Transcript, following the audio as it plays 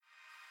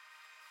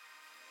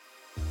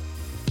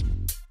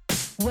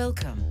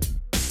Welcome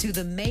to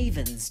the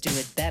Mavens Do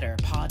It Better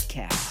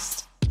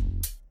podcast.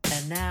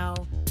 And now,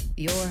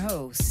 your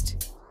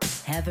host,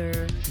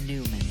 Heather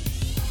Newman.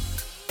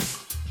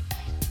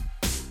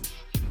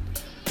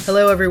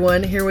 Hello,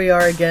 everyone. Here we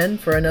are again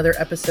for another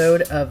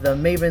episode of the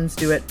Mavens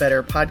Do It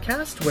Better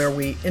podcast, where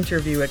we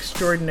interview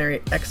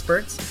extraordinary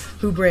experts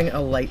who bring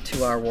a light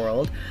to our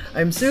world.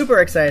 I'm super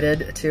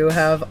excited to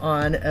have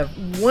on a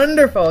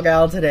wonderful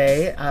gal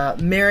today,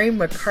 Mary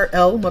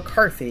L.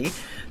 McCarthy,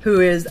 who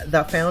is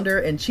the founder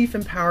and chief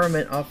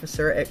empowerment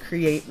officer at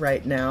Create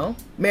Right Now.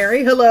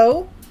 Mary,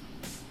 hello.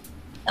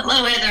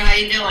 Hello, Heather. How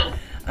you doing?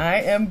 I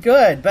am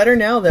good. Better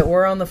now that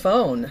we're on the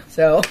phone.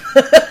 So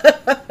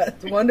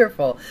it's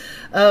wonderful.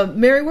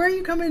 Mary, where are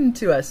you coming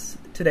to us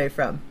today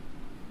from?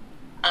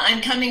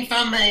 I'm coming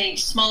from a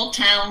small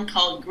town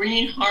called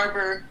Green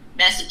Harbor,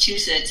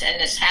 Massachusetts,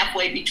 and it's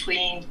halfway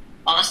between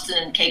Boston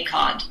and Cape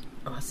Cod.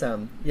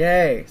 Awesome.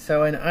 Yay.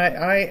 So, and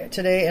I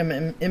today am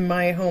in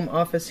my home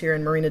office here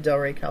in Marina Del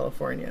Rey,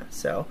 California.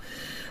 So,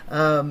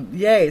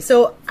 yay.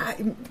 So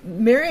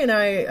Mary and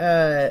I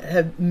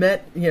have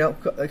met,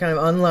 kind of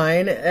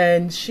online,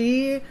 and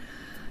she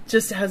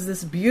just has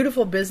this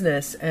beautiful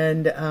business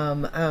and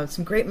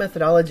some great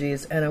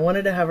methodologies, and I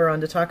wanted to have her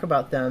on to talk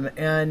about them.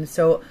 And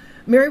so,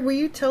 Mary, will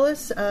you tell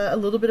us a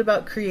little bit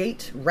about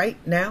Create Right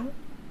Now?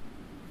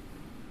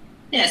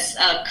 Yes.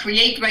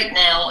 Create Right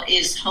Now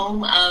is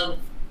home of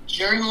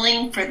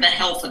journaling for the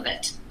health of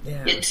it.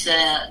 Yeah. It's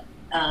an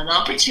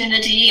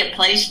opportunity, a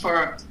place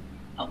for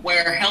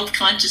where health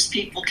conscious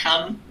people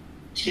come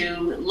to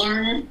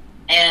learn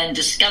and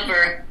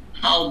discover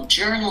how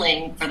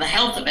journaling for the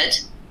health of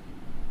it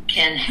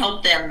can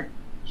help them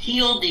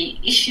heal the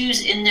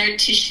issues in their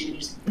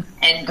tissues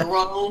and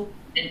grow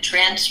and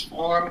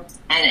transform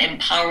and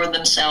empower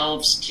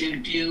themselves to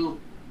do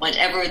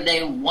whatever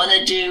they want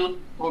to do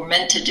or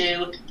meant to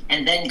do,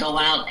 and then go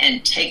out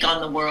and take on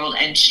the world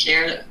and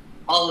share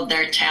all of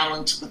their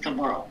talents with the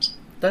world.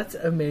 That's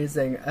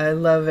amazing. I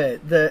love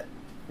it.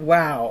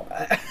 Wow.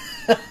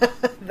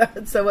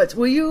 That's so much.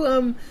 Will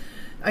you,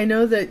 I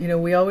know that,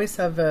 we always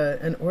have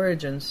an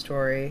origin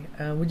story.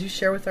 Would you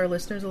share with our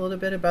listeners a little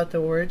bit about the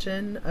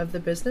origin of the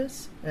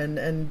business and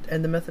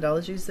the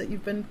methodologies that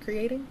you've been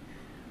creating?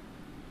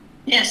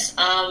 Yes.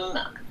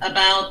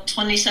 About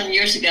 20-some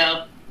years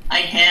ago, I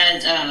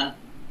had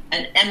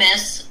an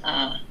MS,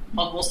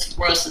 multiple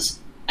sclerosis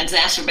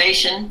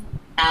exacerbation,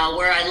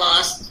 where I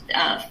lost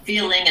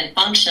feeling and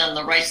function on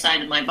the right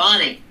side of my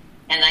body.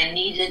 And I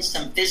needed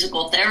some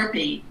physical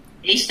therapy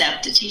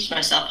ASAP to teach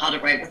myself how to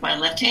write with my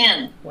left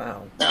hand.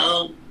 Wow.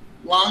 So,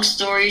 long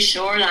story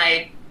short,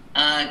 I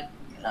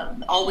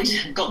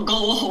always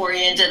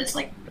goal-oriented. It's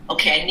like,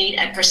 okay, I need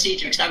a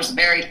procedure, because I was a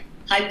very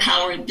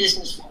high-powered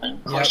businesswoman.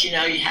 Of course,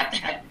 Yep. you have to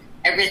have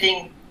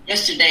everything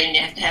yesterday, and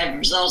you have to have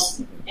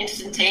results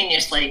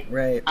instantaneously.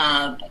 Right.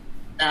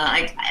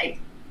 I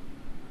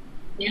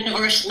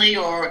universally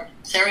or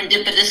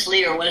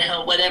serendipitously or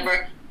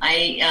whatever,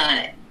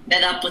 I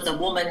met up with a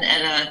woman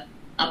at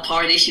a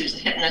party. She was a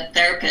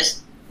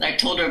hypnotherapist, and I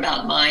told her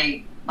about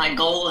my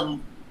goal,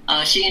 and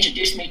she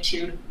introduced me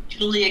to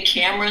Julia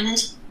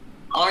Cameron's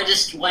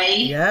Artist Way.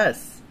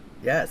 Yes.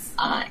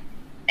 And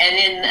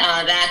in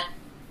that,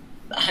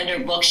 in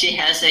her book, she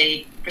has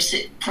a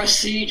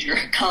procedure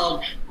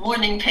called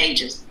Morning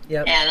Pages.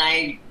 Yep. And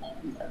I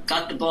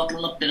got the book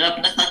and looked it up,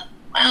 and I thought,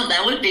 wow,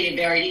 that would be a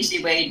very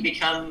easy way to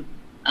become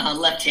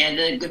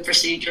left-handed, a good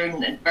procedure,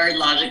 and very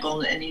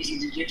logical and easy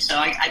to do. So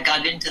I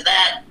got into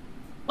that.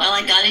 Well,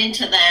 I got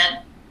into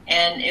that,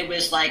 and it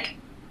was like,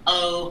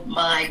 oh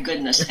my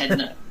goodness,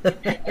 Edna.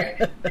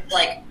 It's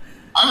like,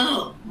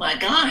 oh my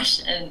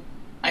gosh. And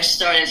I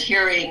started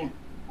hearing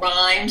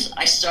rhymes.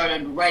 I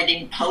started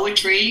writing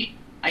poetry.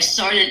 I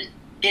started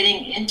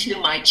getting into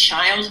my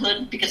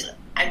childhood, because,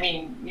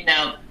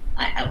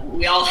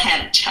 we all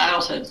have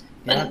childhood,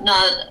 but Yeah.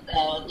 not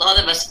a lot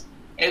of us.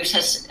 It was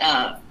just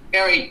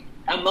very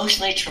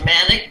emotionally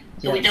traumatic,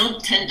 so Yes. we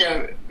don't tend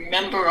to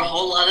remember a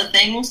whole lot of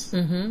things.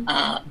 Mm-hmm.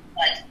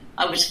 But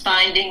I was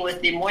finding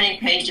with the morning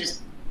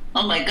pages,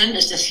 oh my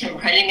goodness, just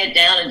writing it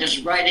down and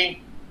just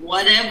writing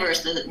whatever.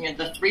 So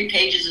the 3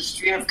 pages of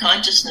stream of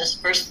consciousness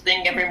first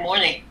thing every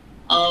morning.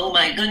 Oh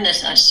my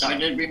goodness, I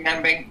started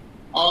remembering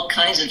all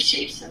kinds of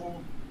shapes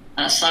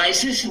and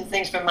sizes and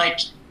things from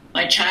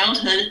my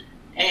childhood.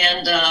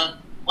 And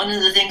one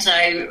of the things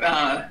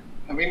I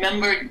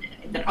remembered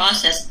in the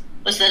process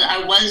was that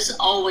I was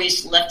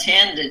always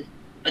left-handed,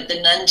 but the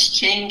nuns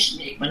changed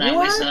me when I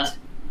was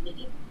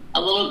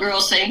a little girl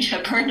saying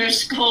to burn her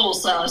school.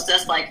 So I was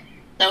just like,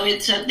 so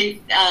it's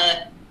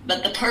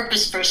but the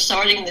purpose for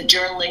starting the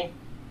journaling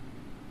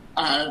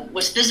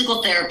was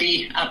physical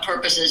therapy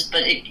purposes,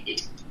 but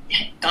it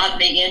got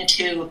me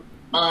into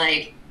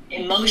my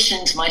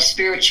emotions, my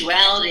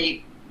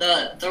spirituality,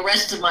 the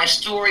rest of my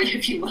story,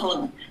 if you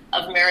will,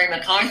 of Mary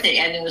McCarthy.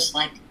 And it was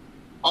like,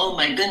 oh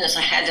my goodness,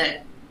 I had to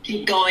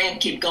keep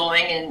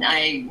going, and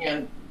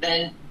I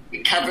then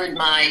recovered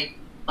my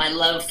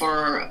love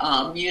for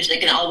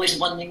music, and always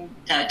wanting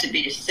to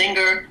be a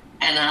singer,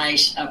 and I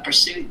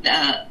pursued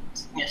that,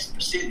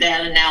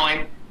 and now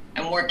I'm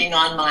I'm working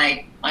on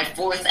my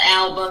fourth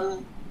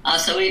album.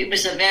 So it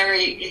was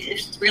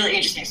it's really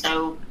interesting.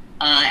 So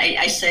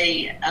I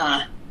say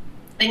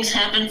things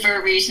happen for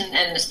a reason,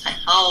 and it's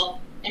how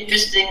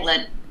interesting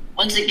that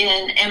once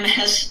again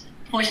MS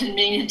pointed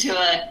me into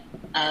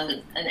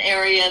an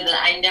area that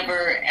I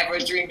never ever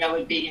dreamed I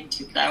would be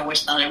into. I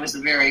always thought I was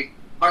a very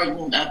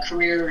ardent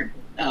career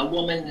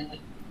woman,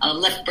 and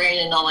left brain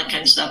and all that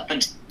kind of stuff.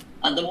 But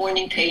the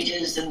morning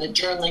pages and the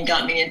journaling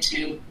got me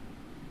into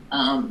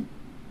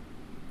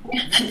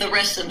the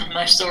rest of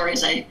my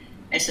stories. I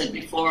said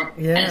before,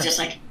 yeah. And it's just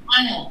like,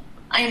 wow,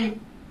 I'm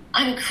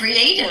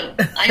creative,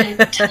 I'm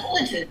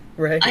talented,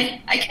 right?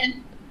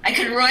 I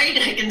can write,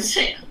 I can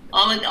say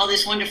all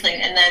this wonderful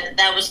thing, and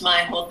that was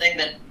my whole thing.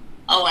 That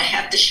I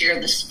have to share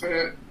this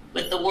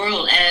with the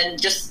world,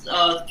 and just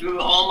through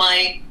all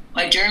my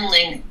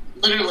journaling,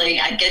 literally,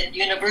 I get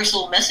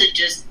universal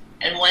messages.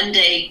 And one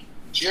day,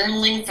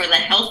 journaling for the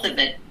health of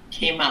it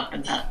came up,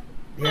 and thought,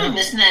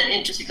 isn't that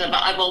interesting?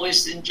 I've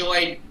always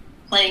enjoyed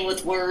playing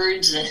with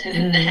words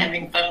and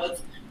having fun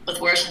with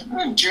words.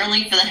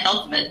 Journaling for the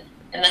health of it,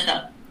 and I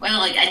thought,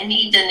 well, I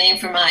need a name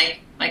for my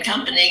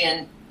company,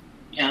 and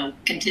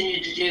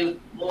continue to do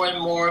more and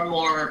more and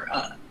more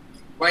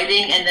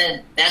writing, and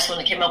then that's when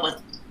it came up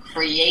with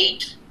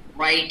Create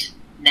Right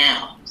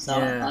Now. So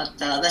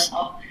that's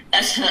all.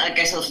 That's I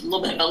guess a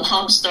little bit of a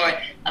long story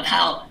of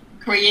how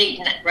Create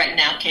Right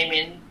Now came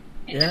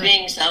into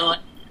being. So,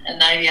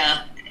 and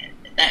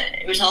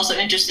it was also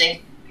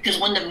interesting because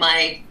one of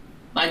my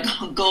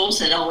goals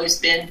had always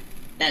been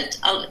that,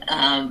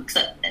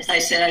 as I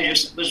said, I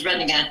just was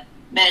running a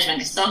management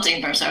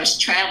consulting firm, so I was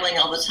traveling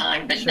all the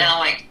time. But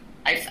now I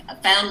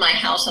found my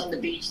house on the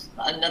beach,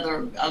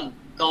 another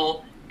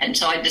goal, and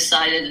so I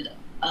decided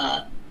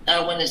that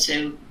I wanted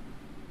to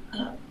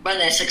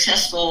run a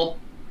successful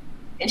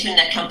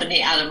internet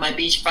company out of my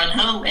beachfront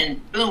home, and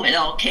boom, it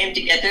all came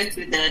together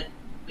through the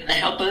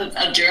help of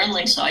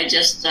journaling. So I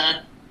just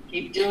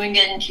keep doing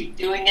it and keep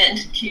doing it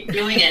and keep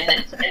doing it,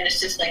 and it's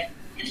just like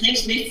it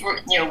leads me for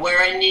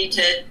where I need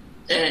to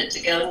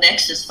go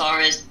next, as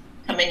far as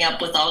coming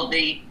up with all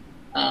the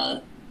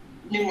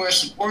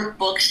numerous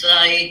workbooks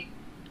that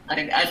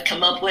I've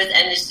come up with,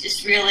 and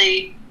it's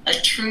really a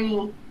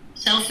true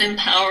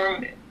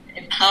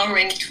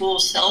empowering tool,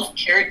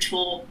 self-care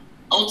tool,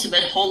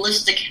 ultimate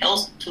holistic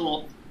health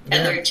tool,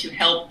 to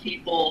help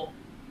people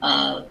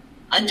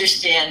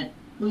understand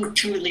who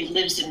truly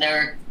lives in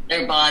their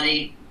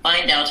body,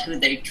 find out who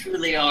they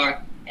truly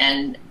are,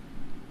 and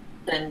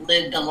then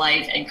live the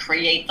life and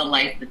create the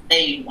life that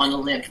they want to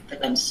live for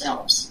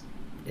themselves.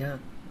 Yeah.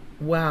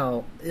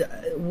 Wow.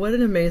 What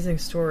an amazing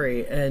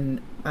story. And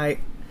I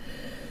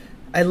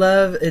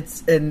love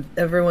and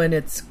everyone,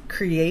 it's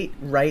Create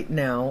Right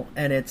Now,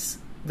 and it's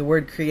the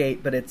word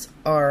create, but it's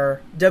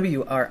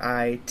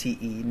WRITE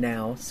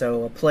now.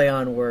 So a play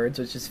on words,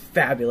 which is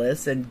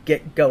fabulous, and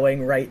get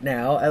going right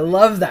now. I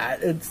love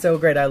that. It's so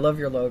great. I love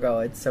your logo.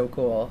 It's so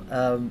cool.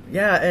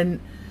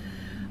 And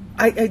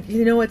I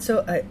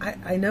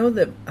know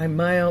that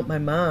my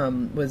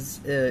mom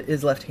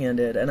is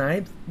left-handed, and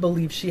I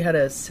believe she had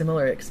a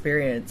similar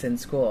experience in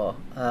school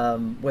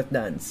with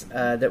nuns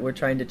that were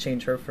trying to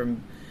change her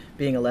from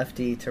being a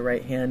lefty to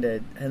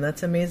right-handed, and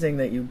that's amazing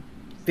that you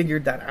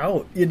figured that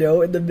out, in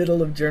the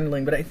middle of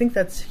journaling. But I think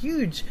that's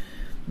huge.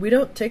 We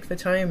don't take the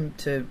time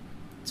to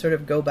sort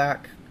of go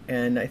back,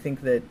 and I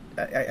think that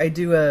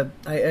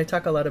I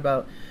talk a lot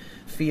about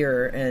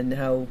fear and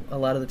how a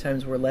lot of the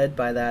times we're led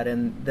by that,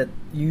 and that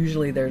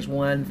usually there's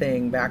one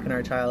thing back in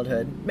our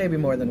childhood, maybe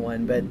more than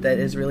one, but that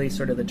is really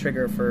sort of the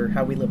trigger for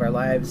how we live our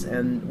lives.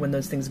 And when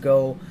those things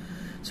go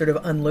sort of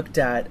unlooked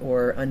at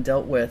or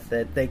undealt with,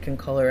 that they can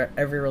color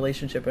every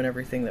relationship and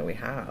everything that we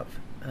have.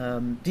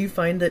 Do you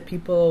find that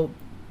people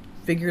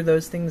figure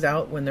those things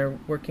out when they're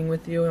working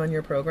with you on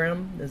your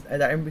program?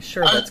 I'm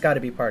sure that's got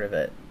to be part of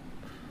it.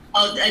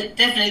 Oh,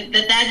 definitely.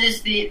 That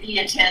is the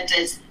intent.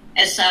 As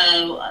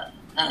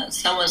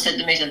someone said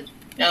to me,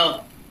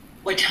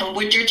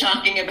 what you're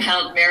talking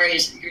about, Mary,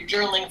 is you're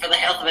journaling for the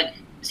health of it.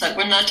 It's like,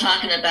 we're not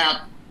talking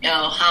about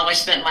how I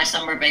spent my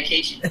summer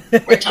vacation.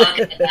 We're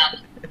talking about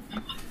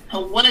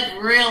what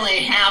really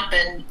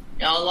happened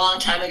a long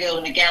time ago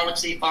in a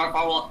galaxy far,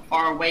 far,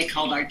 far away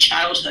called our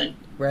childhood.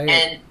 Right.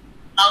 And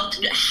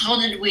how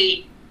did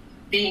we,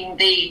 being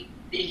the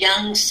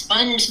young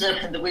sponge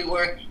that we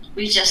were,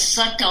 we just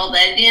sucked all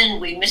that in.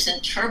 We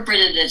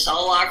misinterpreted it. It's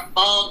all our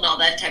fault and all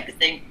that type of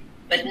thing.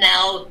 But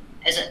now,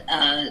 as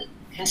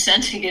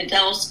consenting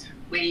adults,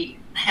 we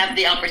have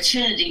the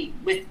opportunity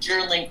with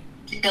journaling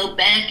to go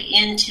back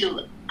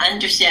into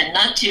understand,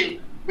 not to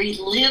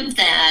relive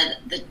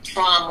the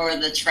trauma or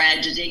the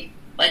tragedy,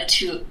 but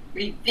to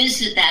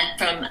revisit that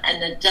from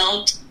an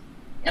adult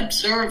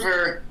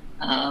observer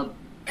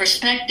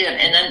perspective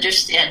and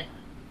understand,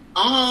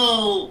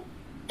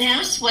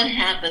 that's what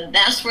happened.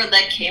 That's where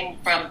that came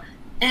from.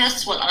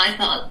 That's what I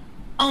thought.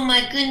 Oh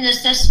my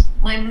goodness, that's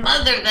my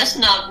mother. That's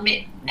not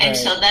me. Right. And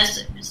so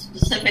that's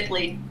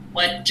specifically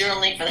what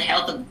Journaling for the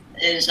Health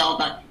is all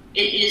about.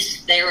 It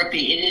is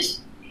therapy. It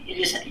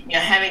is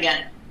having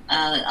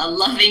a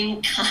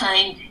loving,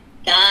 kind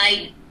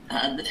guide,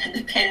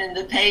 the pen and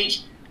the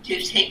page, to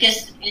take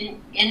us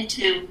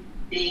into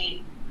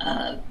the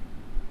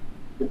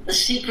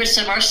secrets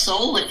of our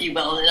soul, if you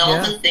will, and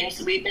all the things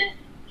that we've been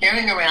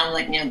carrying around.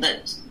 Like,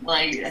 that's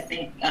why I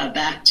think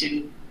back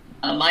to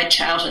my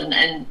childhood,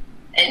 and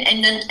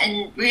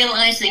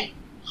realizing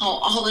how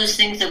all those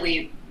things that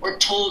we were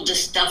told to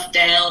stuff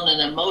down,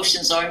 and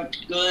emotions aren't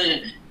good,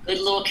 and good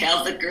little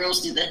Catholic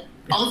girls do that.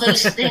 All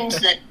those things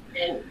that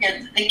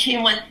they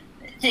came with.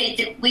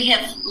 We're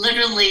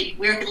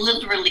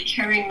literally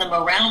carrying them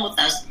around with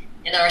us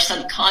in our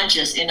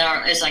subconscious, in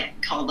our, as I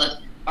call it,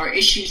 our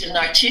issues and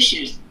our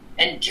tissues.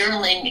 And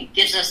journaling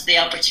gives us the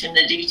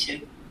opportunity to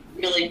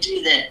really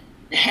do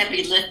the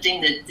heavy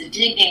lifting, the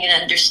digging,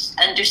 and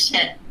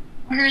understand,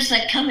 where is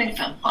that coming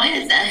from? Why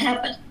did that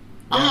happen?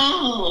 Yeah.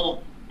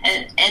 Oh,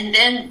 and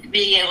then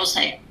being able to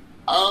say,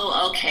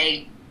 oh,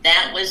 okay,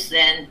 that was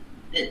then,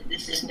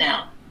 this is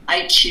now.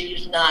 I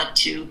choose not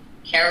to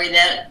carry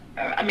that.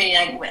 I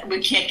mean,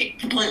 we can't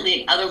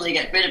completely, utterly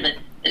get rid of it,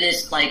 but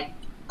it's like,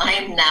 I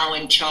am now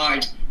in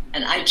charge,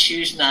 and I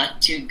choose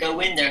not to go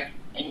in there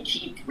and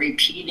keep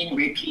repeating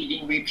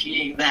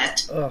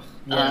that,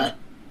 that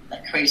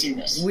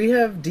craziness. We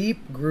have deep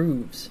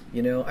grooves,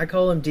 I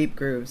call them deep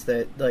grooves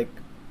that, like,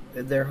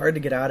 they're hard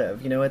to get out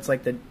of. It's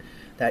like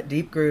that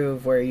deep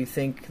groove where you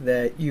think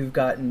that you've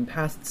gotten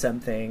past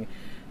something,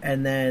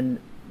 and then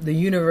the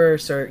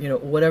universe, or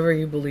whatever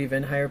you believe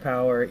in, higher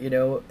power,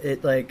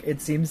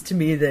 it seems to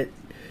me that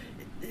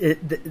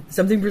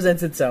something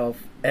presents itself,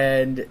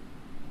 and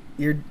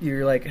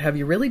you're like, have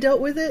you really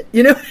dealt with it?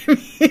 You know what I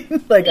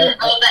mean? Like,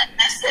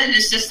 that's it.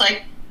 It's just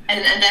like,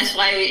 and that's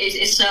why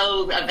it's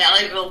so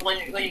valuable when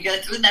you go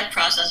through that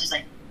process. It's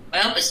like,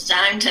 well, it's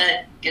time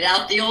to get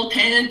out the old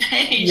pen and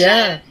page.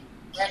 Yeah.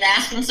 Start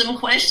asking some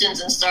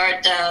questions and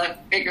start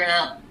figuring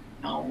out,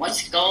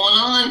 what's going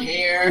on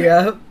here.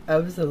 Yeah,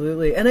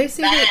 absolutely. And I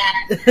see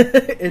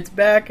that it's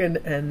back,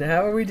 and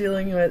how are we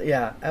dealing with it?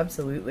 Yeah,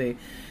 absolutely.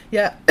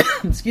 Yeah,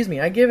 excuse me.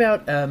 I give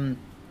out,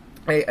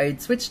 I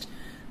switched,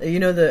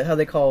 how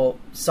they call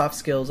soft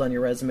skills on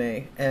your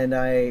resume, and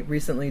I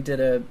recently did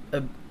a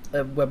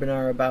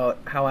webinar about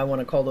how I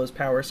want to call those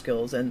power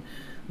skills, and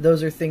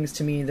those are things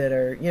to me that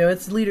are,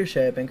 it's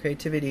leadership and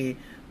creativity,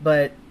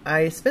 but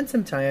I spent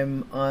some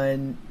time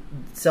on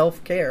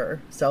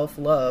self-care,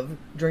 self-love,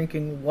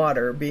 drinking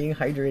water, being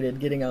hydrated,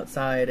 getting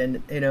outside,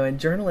 and and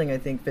journaling, I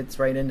think, fits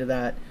right into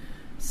that,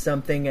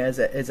 something as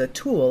a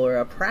tool or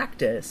a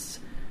practice.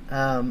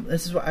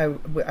 This is what I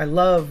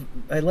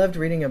loved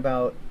reading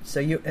about.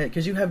 So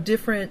because you have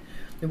different,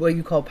 what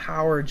you call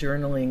power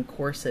journaling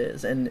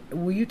courses, and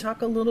will you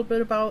talk a little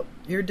bit about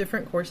your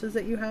different courses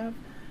that you have?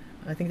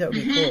 I think that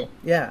would be cool.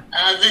 Yeah.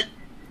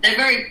 They're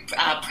very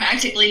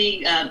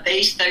practically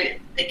based. They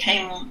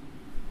came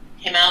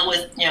out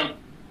with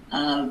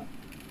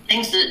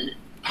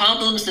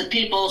problems that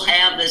people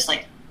have. That's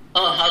like,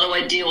 oh, how do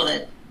I deal with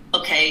it?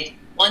 Okay,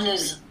 one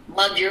is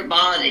love your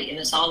body, and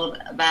it's all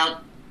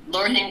about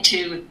learning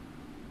to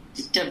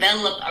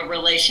develop a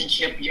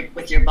relationship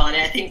with your body.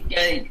 I think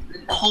the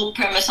whole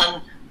premise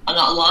on a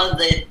lot of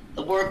the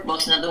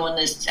workbooks. Another one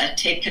is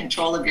take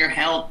control of your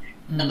health.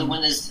 Another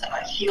one is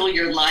heal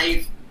your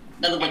life.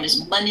 Another one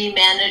is money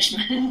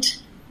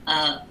management.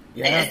 I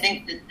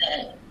think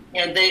that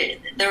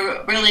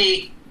they're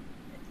really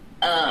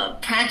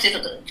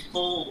practical.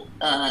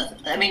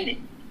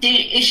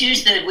 The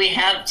issues that we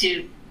have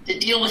to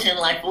deal with in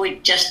life, we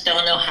just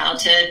don't know how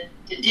to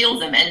deal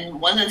with them.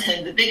 And one of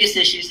the biggest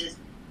issues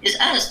is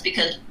us,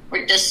 because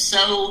we're just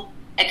so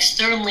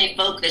externally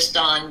focused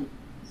on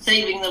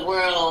saving the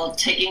world,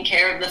 taking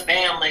care of the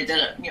family,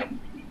 the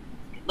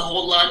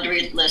whole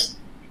laundry list.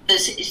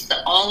 This is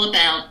all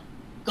about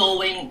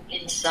going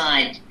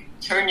inside,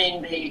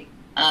 turning the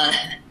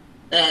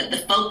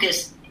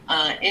focus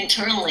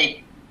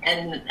internally,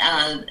 and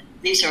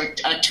these are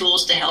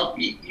tools to help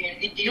you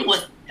deal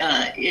with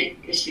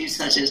issues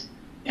such as,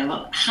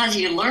 how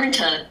do you learn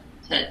to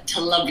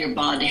love your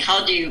body?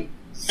 How do you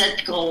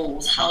set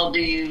goals? How do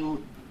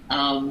you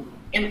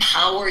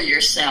empower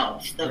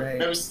yourself?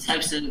 Those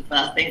types of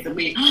things that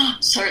we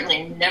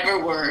certainly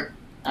never were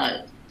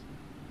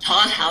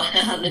taught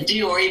how to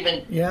do, or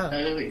even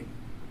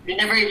we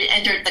never even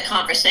entered the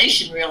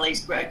conversation really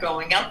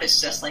growing up.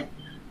 It's just like,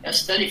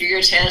 study for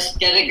your test,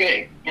 get a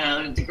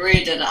good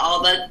degree, and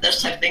all that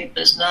type of thing.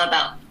 But it's not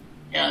about,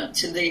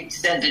 to the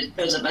extent that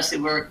those of us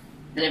who were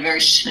in a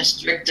very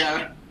strict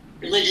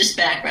religious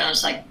background,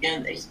 it's like,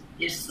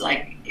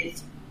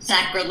 it's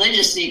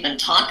sacrilegious to even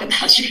talk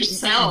about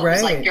yourself. Right.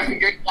 It's like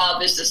your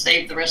job is to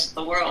save the rest of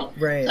the world.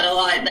 Right.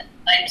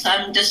 So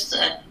I'm just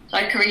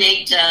I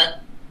create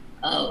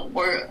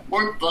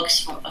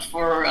workbooks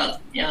for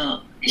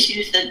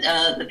issues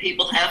that the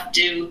people have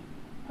to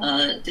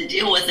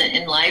deal with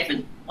in life,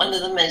 and one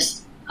of them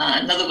is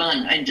another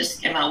one I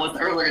just came out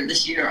with earlier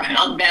this year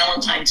on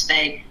Valentine's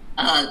Day.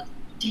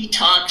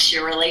 Detox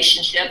your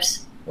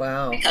relationships.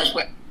 Wow. Because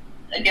we're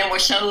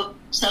so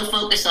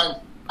focused on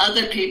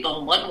other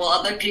people. What will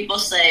other people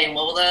say?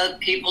 What will other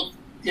people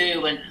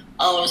do? And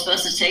I'm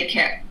supposed to take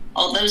care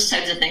all those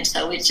types of things.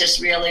 So we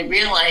just really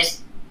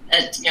realized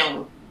that,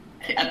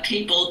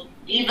 people,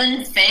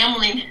 even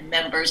family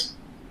members,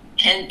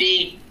 can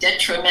be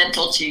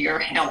detrimental to your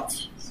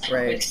health.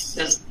 Right. It's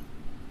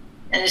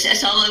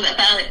all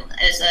about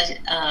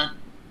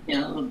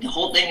the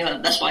whole thing.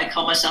 That's why I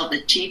call myself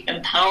the Chief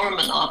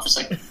Empowerment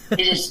Officer. It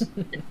is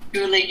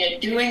truly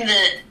doing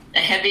the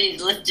heavy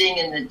lifting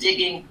and the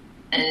digging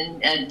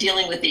and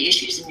dealing with the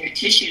issues in your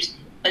tissues.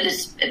 But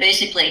it's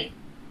basically,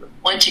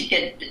 once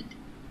you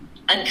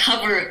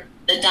uncover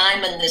the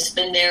diamond that's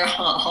been there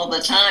all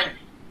the time,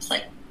 it's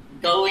like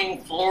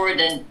going forward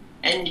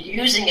and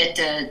using it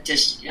to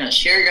just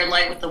share your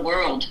light with the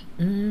world.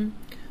 Mm-hmm.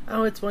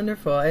 Oh, it's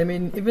wonderful. I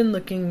mean, even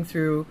looking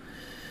through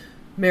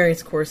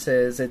Mary's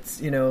courses, it's,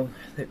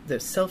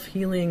 there's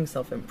self-healing,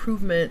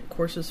 self-improvement,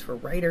 courses for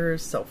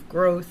writers,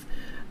 self-growth.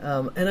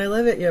 And I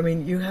love it. I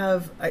mean, you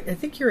have, I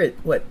think you're at,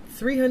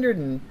 300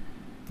 in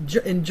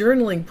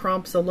journaling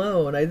prompts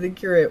alone. I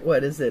think you're at,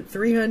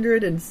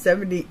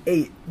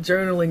 378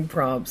 journaling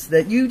prompts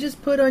that you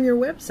just put on your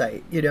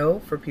website,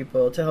 for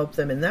people to help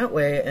them in that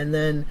way. And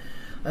then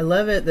I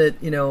love it that,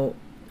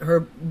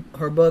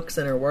 her books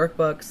and her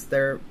workbooks,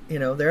 they're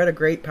at a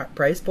great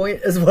price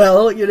point as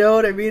well. You know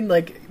what I mean?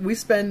 Like, we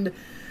spend,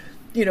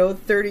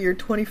 $30 or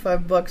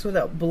 $25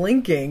 without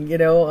blinking,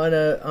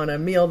 on a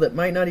meal that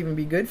might not even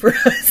be good for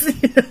us,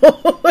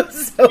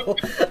 So,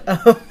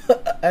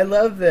 I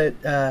love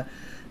that,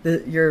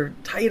 your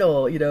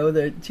title,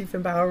 the Chief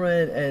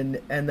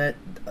Empowerment and that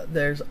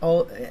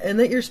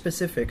that you're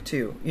specific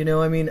too.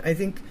 I mean, I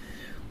think,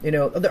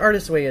 the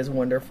Artist Way is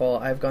wonderful.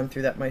 I've gone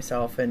through that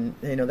myself, and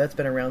that's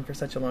been around for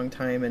such a long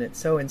time, and it's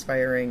so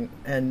inspiring.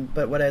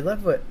 But what I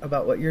love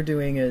about what you're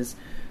doing is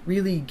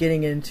really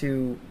getting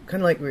into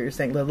kind of like what you're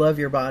saying, love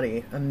your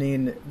body. I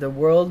mean, the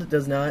world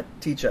does not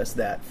teach us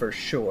that, for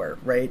sure,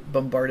 right?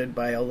 Bombarded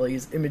by all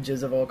these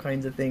images of all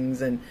kinds of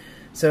things, and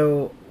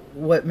so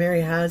what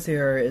Mary has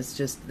here is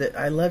just that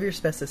I love your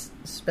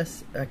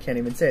I can't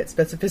even say it,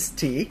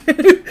 specificity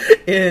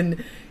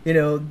in,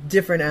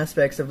 different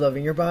aspects of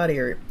loving your body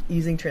or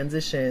easing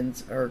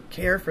transitions or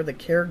care for the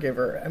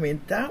caregiver. I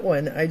mean, that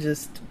one,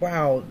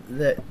 wow,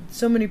 that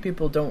so many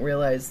people don't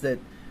realize that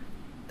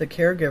the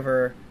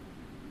caregiver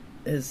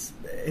it's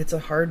a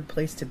hard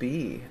place to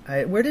be.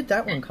 Where did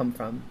that one come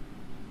from?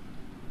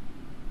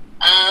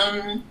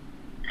 I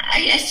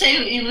say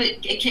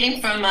it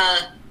came from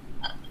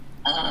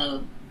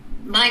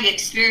my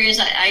experience.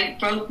 I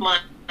broke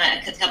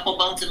a couple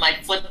bones in my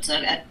foot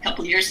a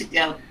couple years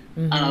ago,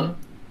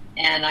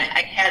 and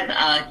I had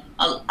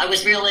I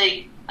was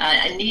really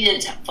I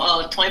needed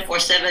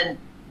 24/7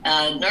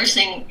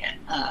 nursing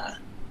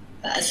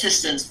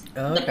assistance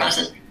in the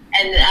process,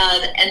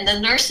 and the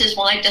nurses,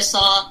 when I just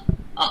saw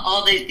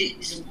all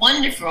these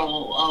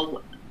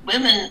wonderful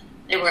women,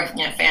 they were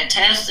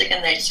fantastic,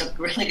 and they took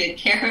really good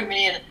care of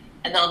me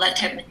and all that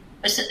type of thing.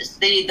 But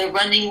the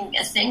running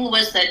thing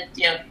was that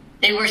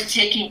they were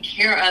taking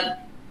care of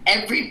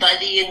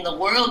everybody in the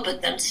world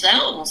but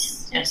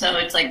themselves. So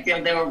it's like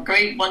they were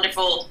great,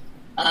 wonderful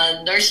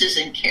nurses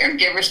and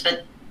caregivers,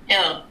 but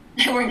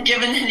they weren't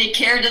giving any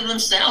care to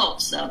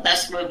themselves. So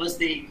that's what was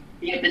the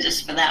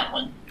impetus for that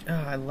one.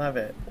 Oh, I love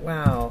it!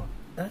 Wow,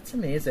 that's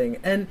amazing.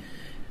 And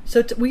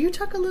so, will you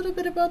talk a little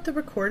bit about the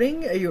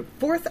recording, your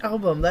fourth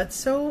album? That's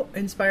so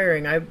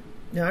inspiring. I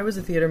was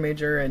a theater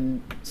major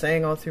and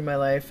sang all through my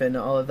life and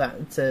all of that.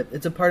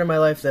 It's a part of my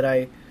life that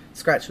I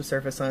scratch the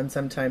surface on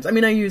sometimes. I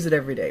mean, I use it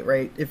every day,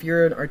 right? If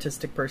you're an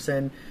artistic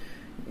person,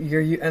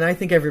 and I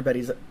think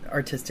everybody's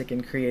artistic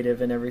and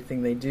creative in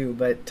everything they do,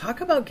 but talk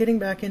about getting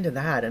back into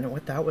that and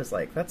what that was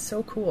like. That's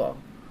so cool.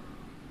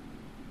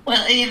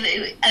 Well,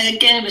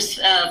 it was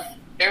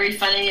very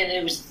funny, and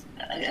it was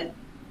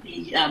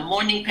the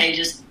morning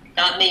pages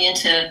got me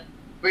into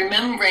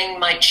remembering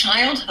my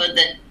childhood,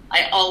 that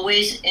I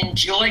always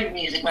enjoyed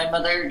music. My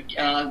mother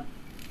not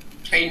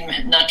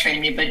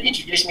trained me, but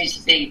introduced me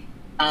to the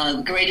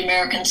Great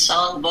American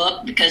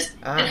Songbook, because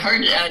in her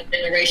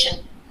generation,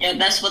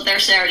 that's what their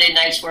Saturday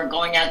nights were,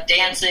 going out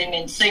dancing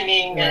and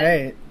singing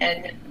and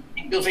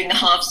goofing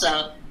off.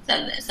 So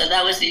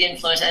that was the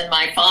influence. And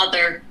my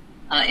father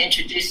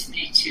introduced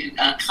me to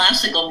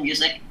classical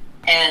music,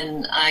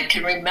 and I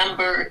can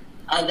remember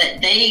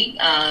that they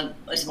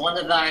was one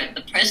of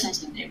the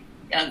presents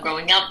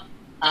growing up.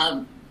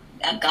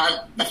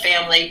 Got the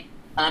family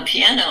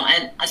piano,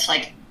 and it's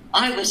like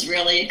I was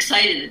really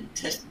excited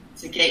to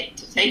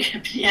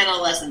take piano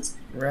lessons.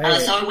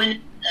 Right. So I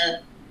went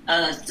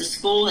to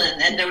school,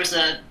 and there was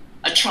a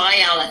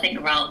tryout, I think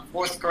around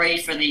fourth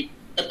grade, for the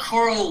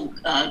choral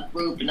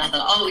group, and I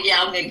thought, oh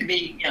yeah, I'm going to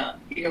be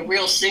a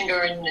real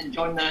singer and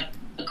join the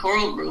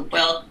choral group.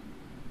 Well,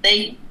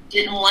 they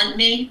didn't want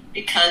me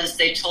because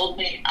they told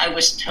me I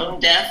was tone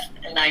deaf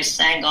and I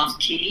sang off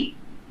key.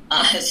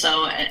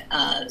 So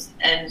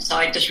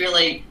I just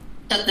really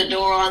shut the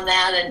door on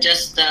that and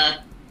just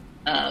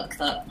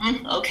thought,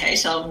 okay,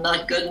 so I'm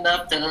not good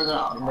enough.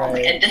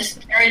 Right. And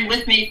just carried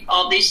with me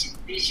all these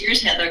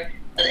years, Heather.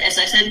 As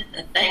I said,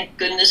 thank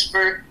goodness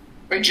for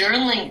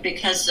journaling,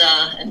 because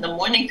in the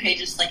morning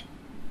pages, like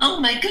oh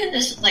my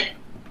goodness, it's like,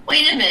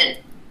 wait a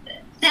minute,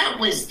 that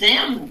was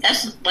them.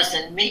 That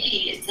wasn't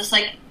me. It's just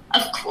like,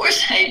 of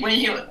course, hey, when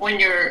you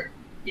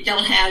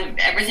don't have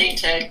everything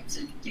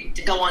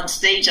to go on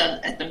stage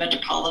at the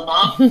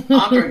Metropolitan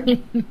Opera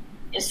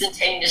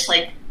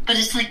instantaneously, but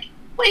it's like,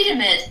 wait a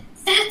minute,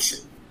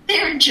 that's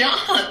their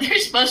job. They're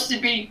supposed to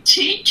be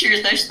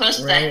teachers. They're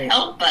supposed to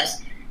help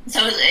us.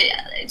 So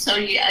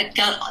I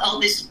got all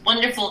these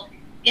wonderful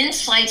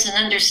insights and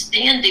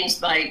understandings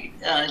by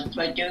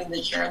doing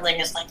the journaling.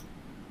 It's like,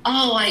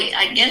 oh,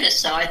 I get it.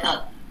 So I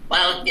thought,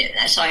 well,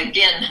 so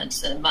again,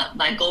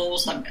 my goal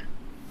was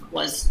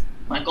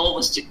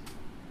to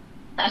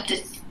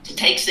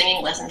take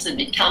singing lessons and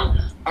become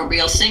a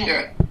real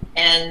singer.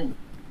 And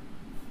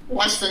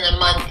less than a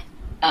month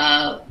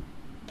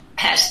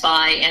passed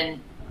by, and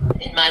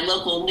in my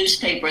local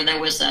newspaper there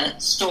was a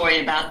story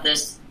about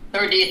this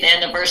 30th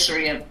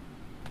anniversary of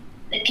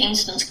the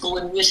Kingston School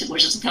of Music,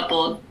 which is a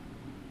couple of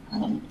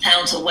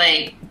towns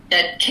away,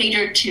 that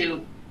catered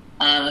to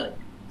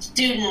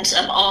students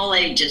of all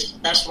ages.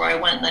 That's where I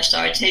went, and I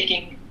started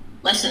taking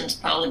lessons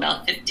probably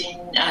about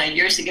 15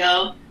 years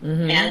ago.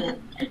 Mm-hmm. And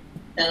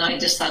I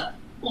just thought,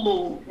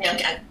 oh, you know,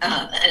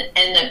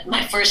 and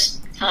my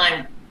first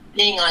time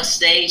being on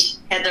stage,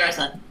 Heather, I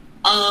thought,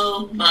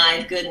 oh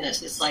my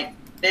goodness, it's like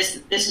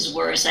this is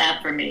where it's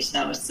at for me.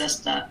 So it's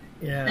just and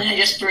I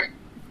just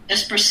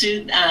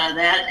pursued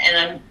that, and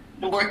I've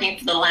been working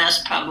for the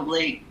last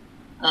probably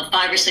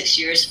 5 or 6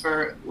 years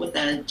with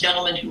a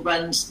gentleman who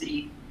runs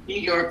the New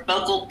York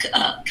vocal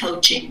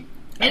coaching,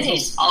 and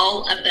he's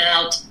all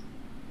about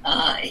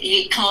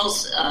he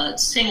calls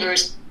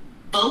singers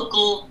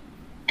vocal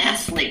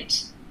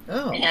athletes.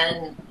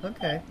 And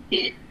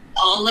it's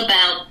all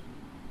about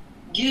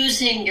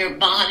using your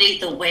body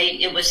the way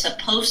it was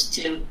supposed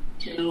to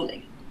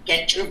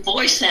get your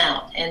voice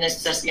out. And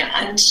it's just, you know,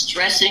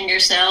 unstressing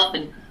yourself,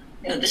 and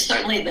you know,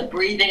 certainly the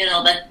breathing and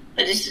all that,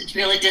 but it's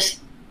really just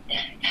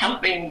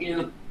helping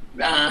you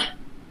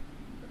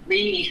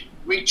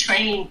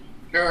retrain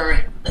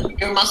your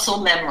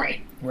muscle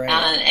memory.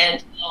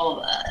 Right.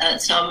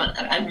 So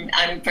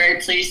I'm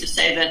very pleased to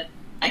say that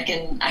I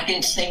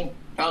can sing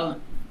from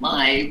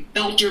my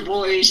filter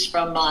voice,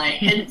 from my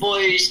head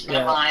voice,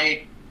 from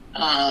my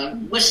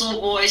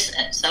whistle voice.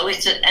 So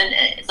it's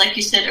like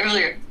you said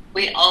earlier,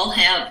 we all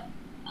have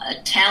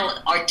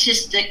talent,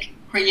 artistic,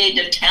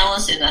 creative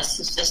talents in us.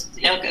 It's just,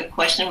 you know, a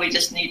question. We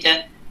just need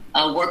to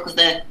work with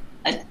a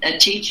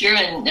teacher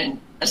and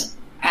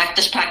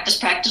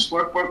practice,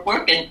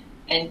 work,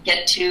 and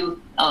get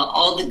to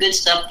all the good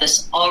stuff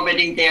that's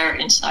already there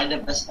inside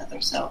of us.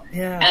 So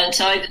and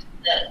so I just,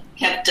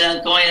 kept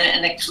going,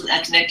 and I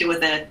connected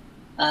with a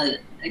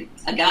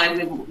guy. We've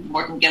been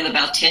working together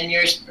about 10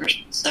 years or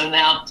so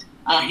now.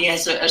 He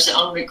has his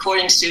own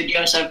recording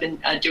studio, so I've been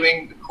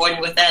doing recording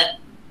with that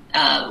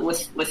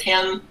with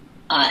him,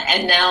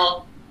 and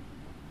now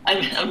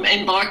I'm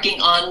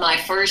embarking on my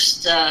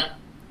first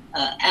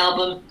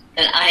album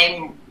that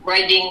I'm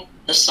writing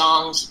the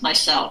songs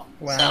myself.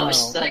 Wow. So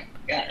it's like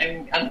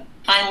I'm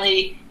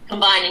finally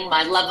combining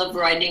my love of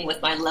writing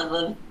with my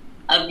love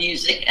of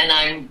music,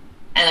 and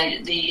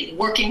the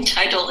working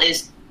title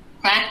is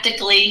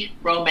Practically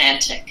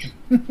Romantic.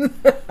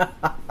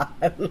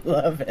 I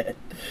love it.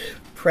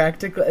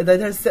 Practically, that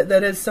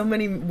has so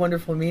many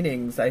wonderful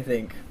meanings, I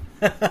think.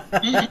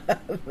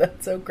 Mm-hmm.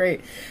 That's so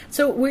great.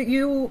 So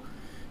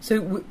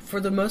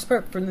for the most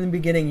part, from the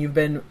beginning, you've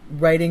been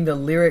writing the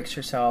lyrics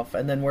yourself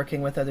and then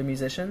working with other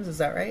musicians. Is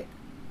that right?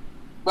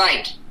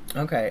 Right.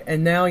 Okay.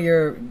 And now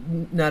you're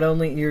not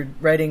only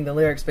writing the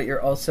lyrics, but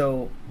you're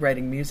also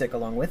writing music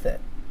along with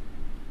it.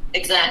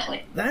 Think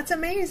that's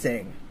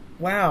amazing.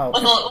 Wow.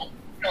 Well,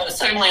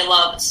 certainly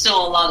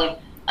still a lot of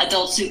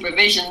adult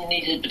supervision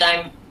needed, but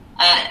I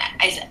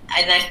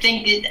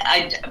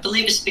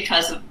believe it's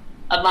because of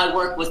my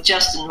work with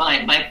Justin,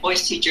 my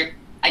voice teacher.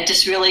 I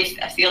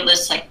feel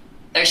this, like,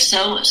 there's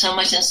so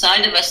much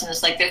inside of us, and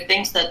it's like there are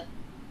things that,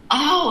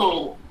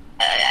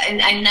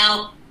 and I'm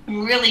now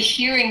really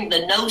hearing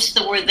the notes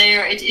that were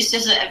there. It's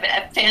just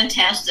a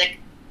fantastic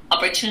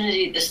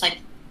opportunity. Just like,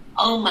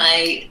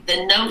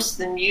 the notes,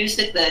 the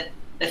music,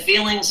 the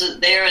feelings are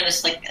there, and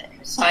it's like,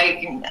 so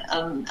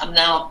I'm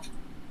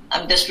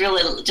just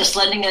really just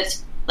letting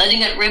it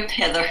rip,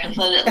 Heather, and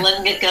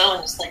letting it go,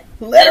 and it's like,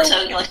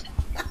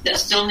 there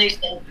still needs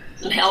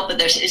some help,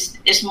 but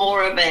it's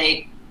more of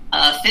a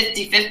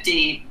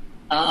 50-50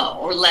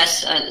 or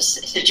less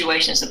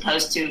situation, as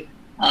opposed to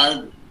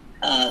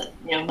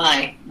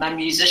my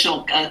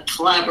musical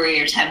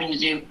collaborators having to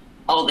do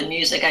all the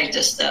music. I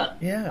just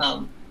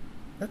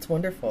that's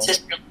wonderful. It's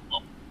just really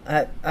cool.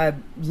 I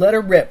let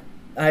her rip.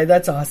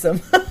 That's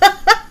awesome.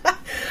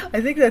 I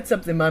think that's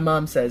something my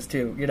mom says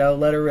too. You know,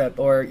 let her rip,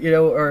 or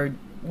or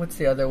what's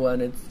the other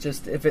one? It's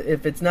just if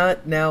it's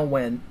not now,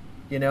 when,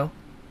 you know.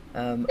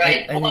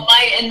 Right.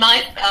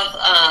 My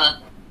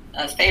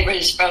favorite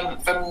is from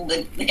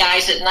the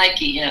guys at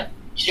Nike. You know,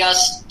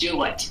 just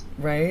do it.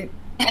 Right.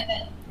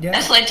 Yeah.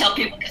 That's what I tell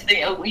people, because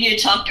you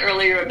talked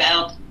earlier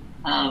about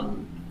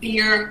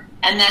fear,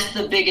 and that's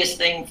the biggest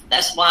thing.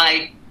 That's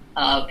why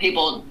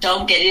people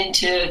don't get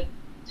into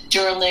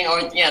journaling,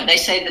 or they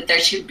say that they're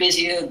too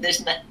busy or this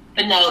and that.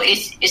 But no,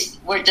 it's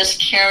we're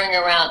just carrying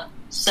around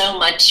so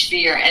much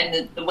fear,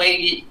 and the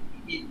way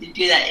you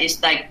do that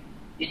is like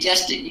you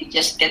just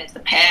get the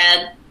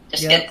pad,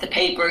 get the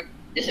paper,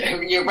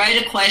 you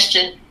write a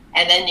question,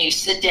 and then you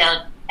sit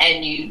down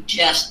and you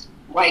just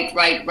write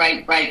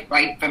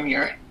from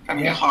your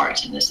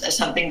heart. And this is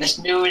something that's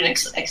new and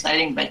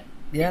exciting, but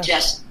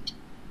just.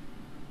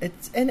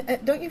 And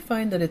don't you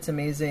find that it's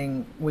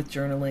amazing with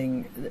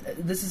journaling?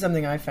 This is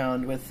something I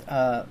found with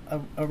a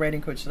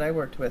writing coach that I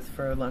worked with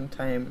for a long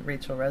time,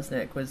 Rachel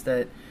Resnick, was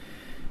that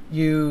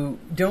you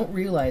don't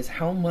realize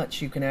how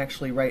much you can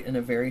actually write in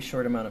a very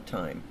short amount of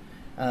time.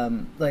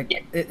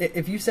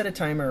 If you set a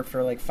timer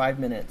for like 5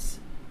 minutes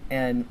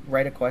and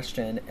write a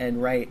question and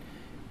write,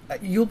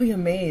 you'll be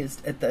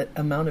amazed at the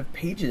amount of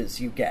pages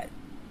you get.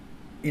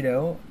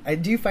 Do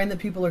you find that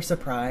people are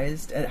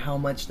surprised at how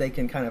much they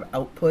can kind of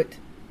output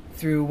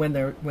through when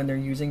they're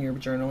using your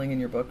journaling in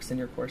your books and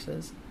your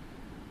courses?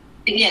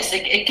 Yes,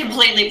 it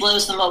completely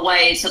blows them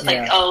away. So it's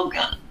like, oh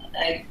God,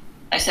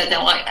 I said that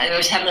I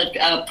was having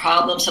a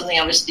problem, something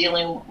I was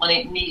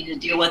needed to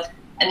deal with,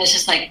 and it's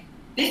just like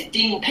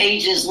 15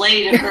 pages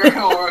later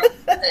or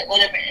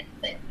whatever.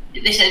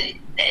 They said,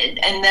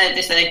 and then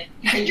they said,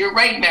 you're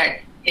right,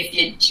 Mary. If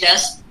you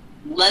just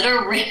let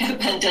her rip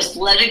and just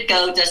let it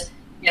go, just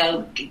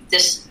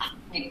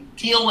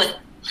deal with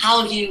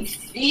how you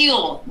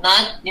feel,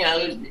 not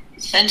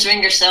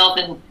censoring yourself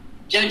and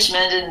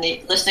judgment and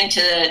listening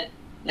to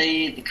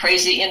the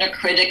crazy inner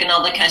critic and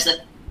all that kind of stuff.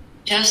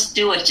 Just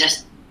do it.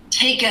 Just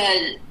take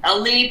a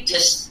leap.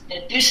 Just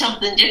do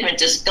something different.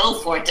 Just go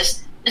for it.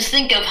 Just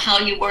think of how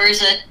you were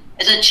as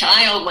a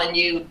child when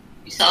you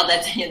saw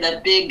that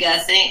that big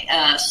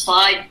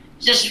slide.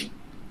 You just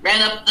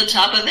ran up the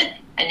top of it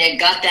and you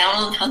got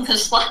down on the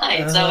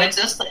slide. So it's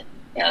just like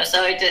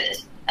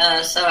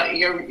so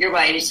you're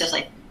right. It's just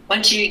like,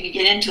 once you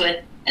get into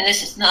it, and it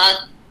does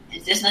not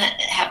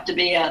have to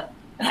be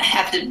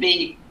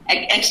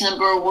X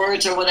number of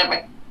words or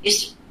whatever.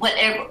 It's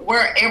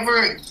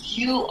wherever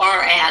you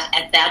are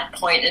at that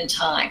point in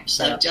time.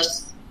 So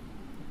just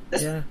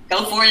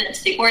go for it and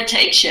see where it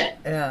takes you.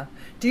 Yeah.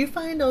 Do you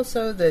find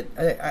also that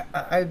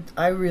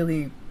I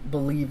really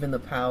believe in the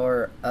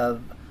power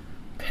of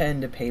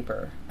pen to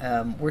paper?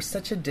 We're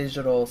such a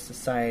digital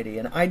society,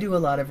 and I do a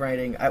lot of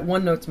writing.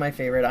 OneNote's my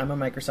favorite. I'm a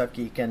Microsoft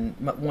geek, and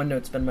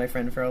OneNote's been my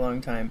friend for a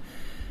long time.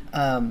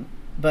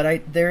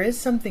 But there is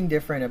something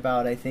different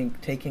about, I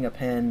think, taking a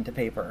pen to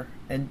paper.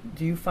 And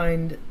do you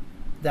find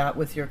that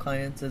with your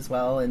clients as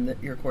well in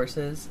your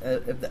courses?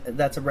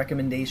 That's a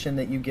recommendation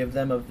that you give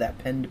them, of that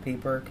pen to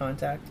paper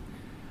contact?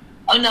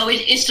 Oh no,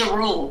 it's a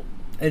rule.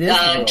 It is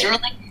the rule.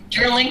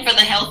 Journaling for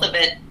the health of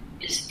it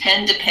is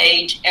pen to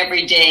page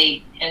every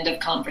day. End of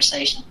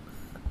conversation.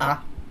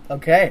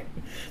 Okay.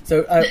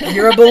 So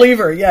you're a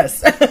believer,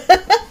 yes.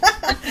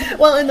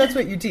 Well, and that's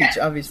what you teach,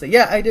 obviously.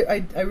 Yeah, I do.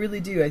 I really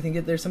do. I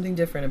think there's something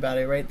different about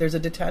it, right? There's a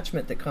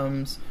detachment that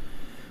comes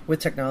with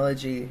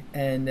technology,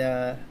 and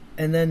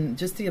then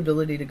just the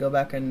ability to go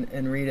back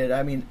and read it.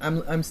 I mean,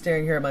 I'm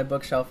staring here at my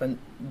bookshelf, and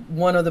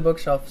one of the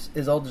bookshelves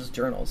is all just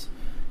journals.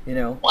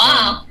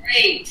 Wow,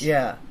 great.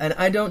 Yeah, and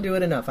I don't do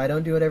it enough. I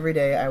don't do it every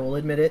day. I will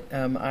admit it.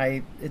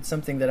 It's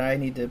something that I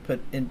need to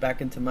put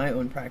back into my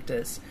own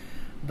practice.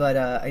 But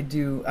I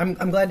do.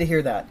 I'm glad to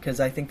hear that,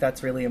 because I think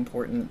that's really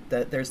important.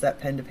 That there's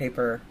that pen to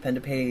paper, pen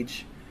to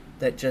page,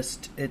 that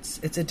just it's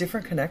a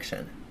different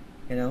connection,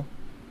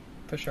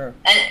 for sure.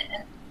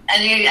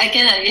 And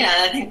again,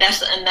 I think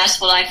that's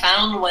what I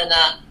found when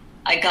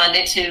I got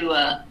into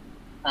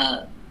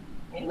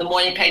the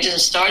morning pages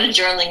and started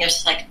journaling.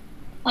 It's like,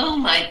 oh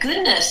my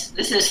goodness,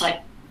 this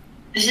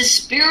is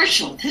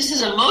spiritual, this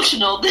is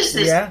emotional, this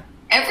is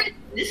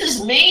this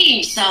is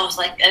me. So I was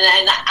like,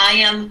 and I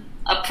am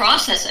a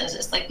process, and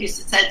it's like you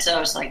said. So I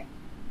was like,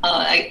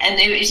 and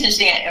it was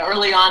interesting.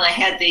 Early on, I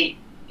had the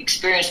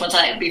experience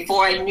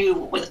before I knew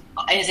with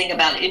anything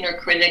about inner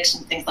critics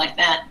and things like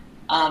that.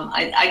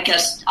 I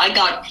guess I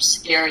got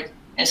scared,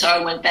 and so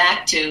I went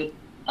back to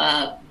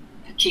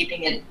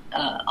keeping it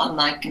on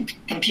my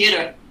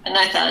computer, and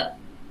I thought,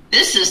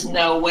 this is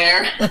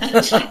nowhere.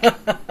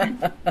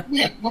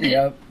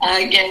 Yep.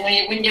 Again,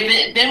 when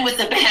you've been with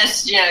the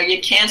best,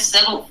 you can't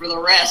settle for the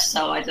rest.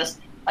 So I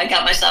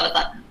got myself, I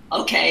thought,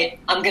 okay,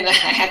 I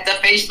have to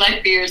face my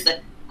fears.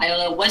 That I don't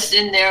know what's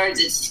in there.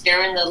 It's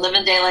scaring the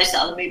living daylights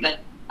out of me, but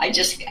I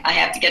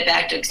have to get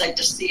back to it, because I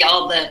just see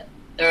all the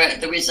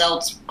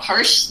results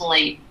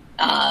personally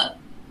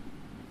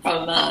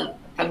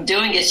from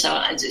doing it. So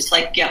it's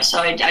like, so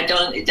I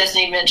don't, it doesn't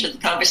even enter the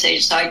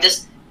conversation. So I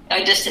just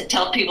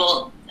tell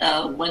people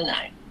when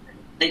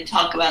they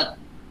talk about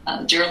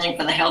journaling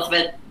for the health of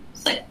it,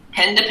 it's like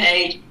pen to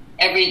page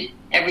every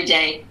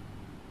day.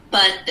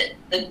 But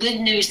the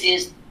good news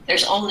is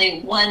there's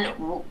only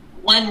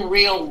one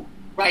real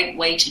right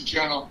way to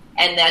journal,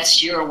 and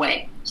that's your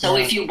way. So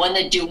if you want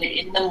to do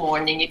it in the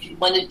morning, if you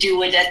want to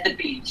do it at the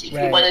beach, if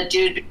you want to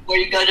do it before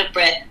you go to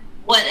bed,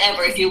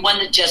 whatever, if you want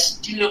to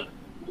just do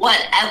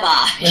whatever.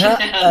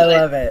 I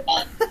love it.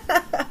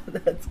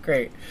 That's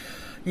great.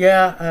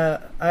 Yeah,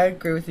 I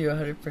agree with you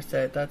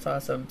 100%. That's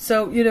awesome.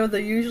 So,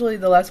 usually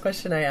the last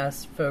question I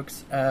ask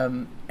folks,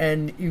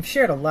 and you've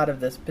shared a lot of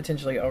this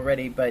potentially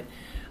already, but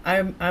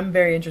I'm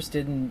very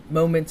interested in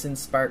moments and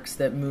sparks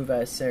that move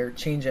us or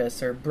change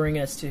us or bring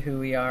us to who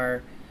we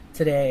are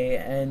today.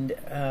 And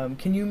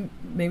can you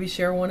maybe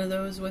share one of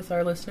those with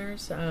our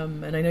listeners?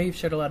 And I know you've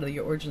shared a lot of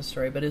your origin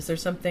story, but is there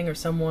something or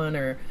someone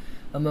or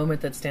a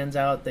moment that stands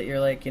out that you're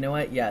like, you know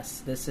what?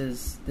 Yes, this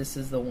is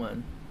the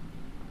one.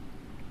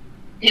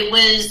 It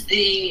was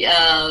the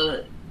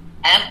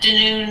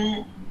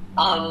afternoon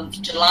of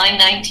July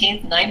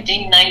 19th,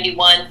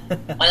 1991,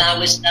 when I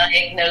was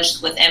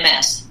diagnosed with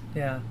MS.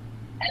 Yeah.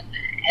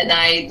 And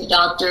the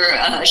doctor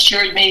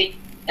assured me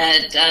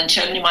that, and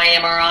showed me my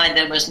MRI,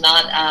 there was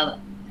not an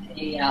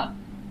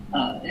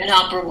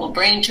inoperable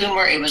brain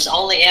tumor. It was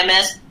only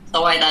MS.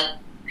 So I thought,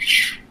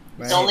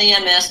 it's only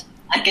MS.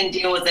 I can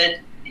deal with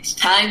it. It's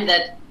time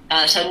that,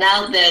 so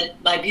now that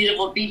my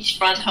beautiful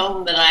beachfront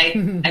home that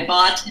I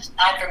bought, it's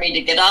time for me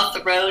to get off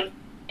the road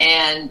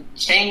and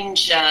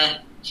change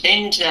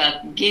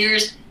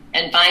gears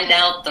and find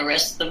out the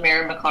rest of the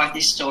Mary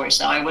McCarthy story.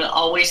 So I would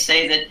always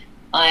say that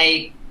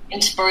my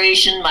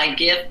inspiration, my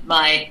gift,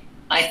 my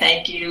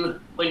thank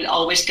you would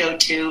always go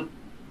to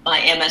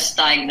my MS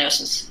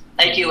diagnosis.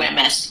 Thank you,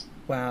 MS.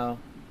 Wow.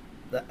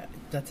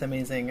 That's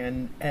amazing.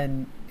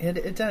 And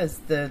it does.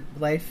 The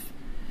life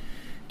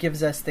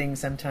gives us things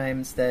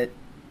sometimes that,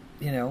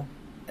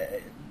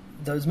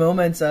 those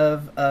moments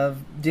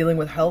of dealing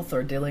with health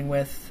or dealing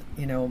with,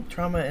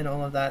 trauma and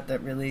all of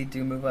that really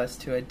do move us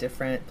to a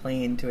different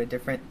plane, to a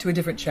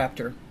different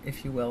chapter,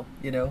 if you will,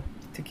 to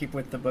keep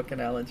with the book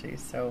analogy.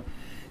 So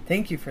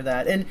thank you for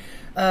that. And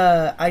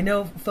I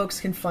know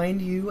folks can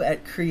find you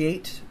at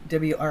WRITENOW.com,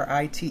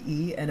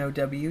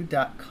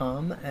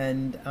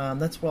 and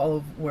that's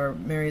where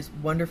Mary's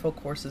wonderful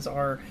courses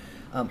are,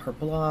 her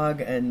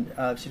blog, and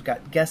she's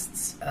got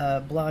guests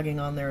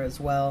blogging on there as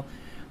well.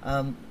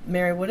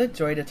 Mary, what a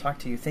joy to talk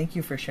to you. Thank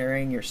you for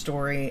sharing your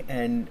story,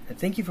 and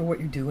thank you for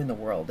what you do in the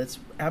world. It's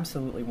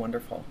absolutely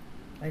wonderful.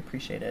 I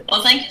appreciate it.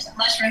 Well, thank you so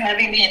much for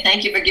having me, and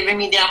thank you for giving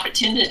me the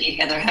opportunity,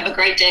 Heather. Have a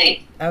great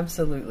day.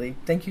 Absolutely.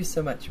 Thank you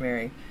so much,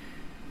 Mary.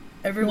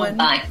 Everyone,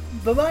 bye.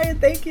 Bye-bye, and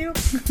thank you.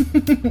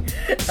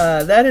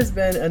 That has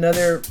been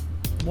another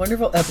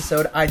wonderful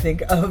episode, I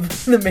think, of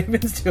the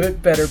Mavens Do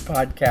It Better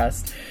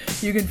podcast.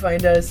 You can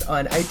find us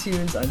on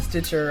iTunes, on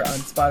Stitcher, on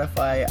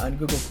Spotify, on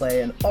Google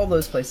Play, and all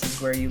those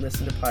places where you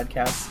listen to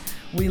podcasts.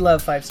 We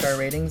love 5-star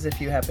ratings if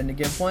you happen to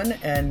give one.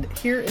 And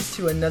here is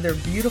to another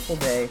beautiful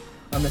day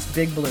on this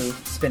big blue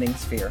spinning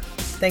sphere.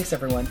 Thanks,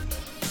 everyone.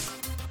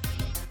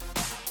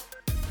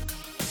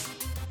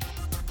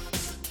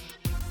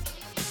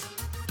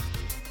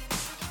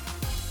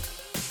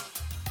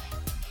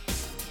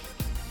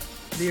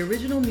 The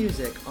original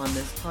music on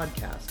this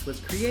podcast was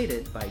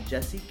created by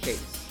Jesse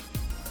Case.